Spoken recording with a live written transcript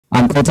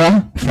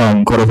Kota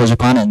from Koto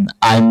Japan, and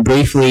I'm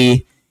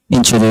briefly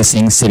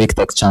introducing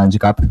Civictech Challenge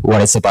Cup,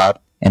 what it's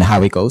about, and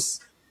how it goes.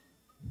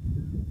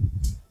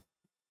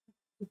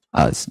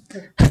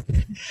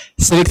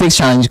 Civictech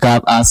Challenge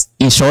Cup,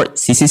 in short,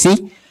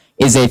 CCC,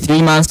 is a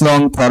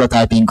 3-month-long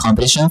prototyping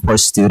competition for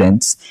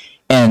students.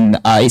 And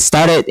it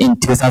started in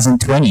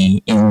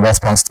 2020 in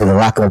response to the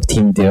lack of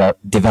team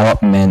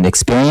development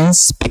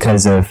experience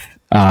because of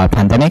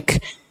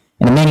pandemic.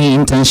 And many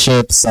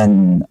internships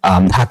and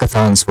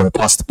hackathons were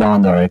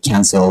postponed or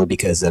canceled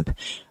because of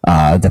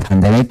the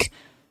pandemic.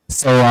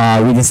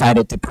 So we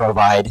decided to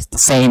provide the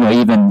same or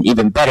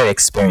even better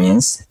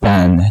experience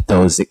than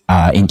those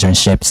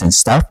internships and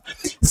stuff.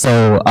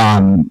 So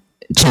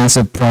chance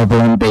of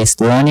problem-based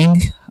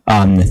learning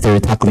through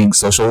tackling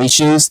social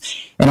issues,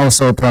 and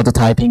also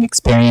prototyping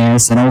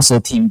experience, and also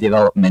team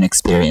development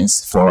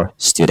experience for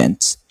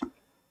students.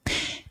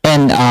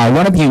 And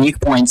one of the unique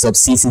points of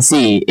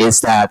CCC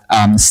is that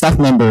staff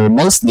member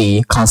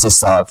mostly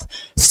consists of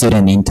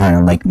student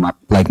intern like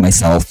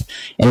myself,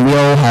 and we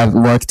all have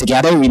worked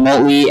together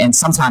remotely and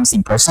sometimes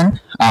in person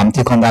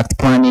to conduct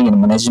planning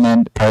and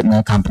management,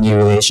 partner-company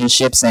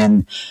relationships,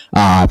 and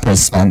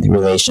participant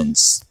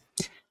relations.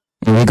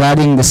 And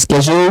regarding the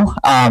schedule,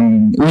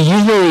 we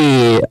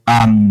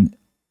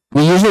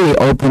usually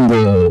open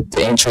the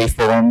entry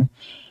form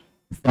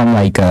from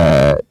like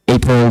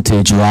April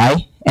to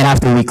July. And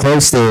after we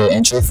close the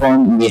entry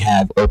form, we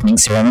have opening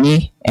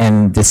ceremony,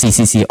 and the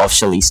CCC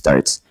officially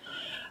starts.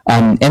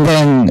 And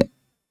then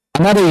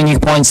another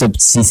unique point of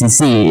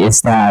CCC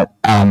is that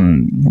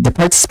the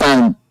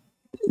participants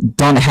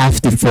don't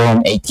have to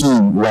form a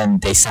team when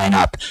they sign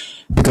up,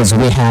 because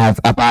we have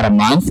about a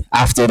month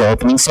after the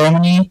opening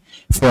ceremony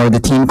for the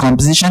team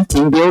composition,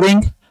 team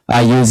building,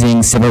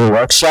 using several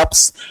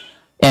workshops.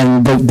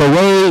 And the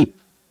way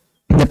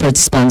the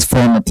participants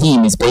form a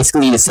team is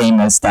basically the same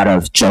as that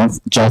of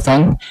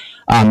Jothon.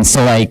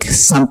 So like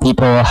some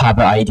people have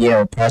an idea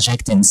or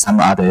project and some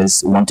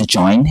others want to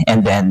join,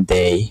 and then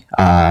they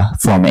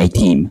form a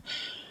team.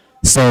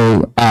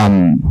 So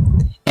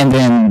and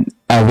then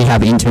we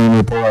have interim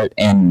report,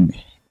 and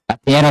at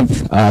the end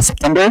of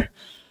September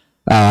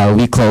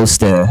we close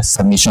the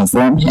submission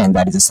form, and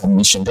that is a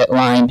submission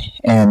deadline.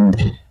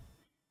 And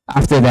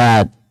after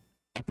that,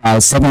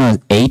 about 7 or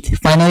 8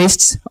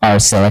 finalists are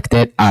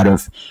selected out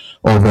of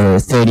over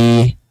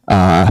 30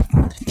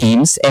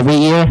 teams every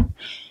year,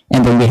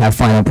 and then we have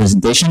final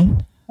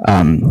presentation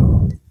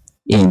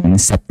in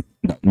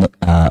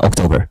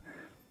October.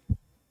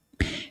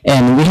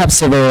 And we have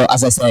several,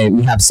 as I say,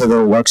 we have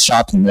several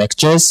workshops and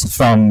lectures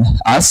from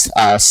us,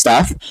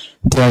 staff,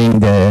 during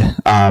the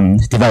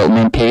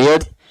development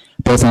period,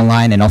 both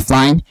online and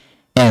offline.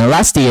 And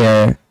last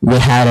year, we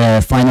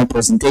had final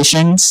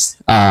presentations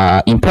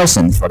in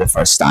person for the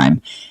first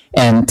time.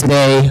 And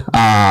today,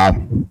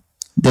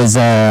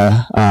 there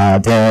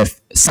are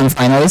some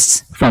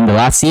finalists from the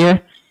last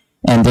year,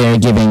 and they're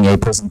giving a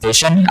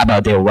presentation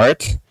about their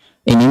work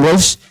in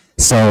English.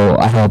 So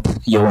I hope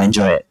you'll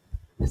enjoy it.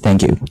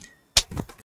 Thank you.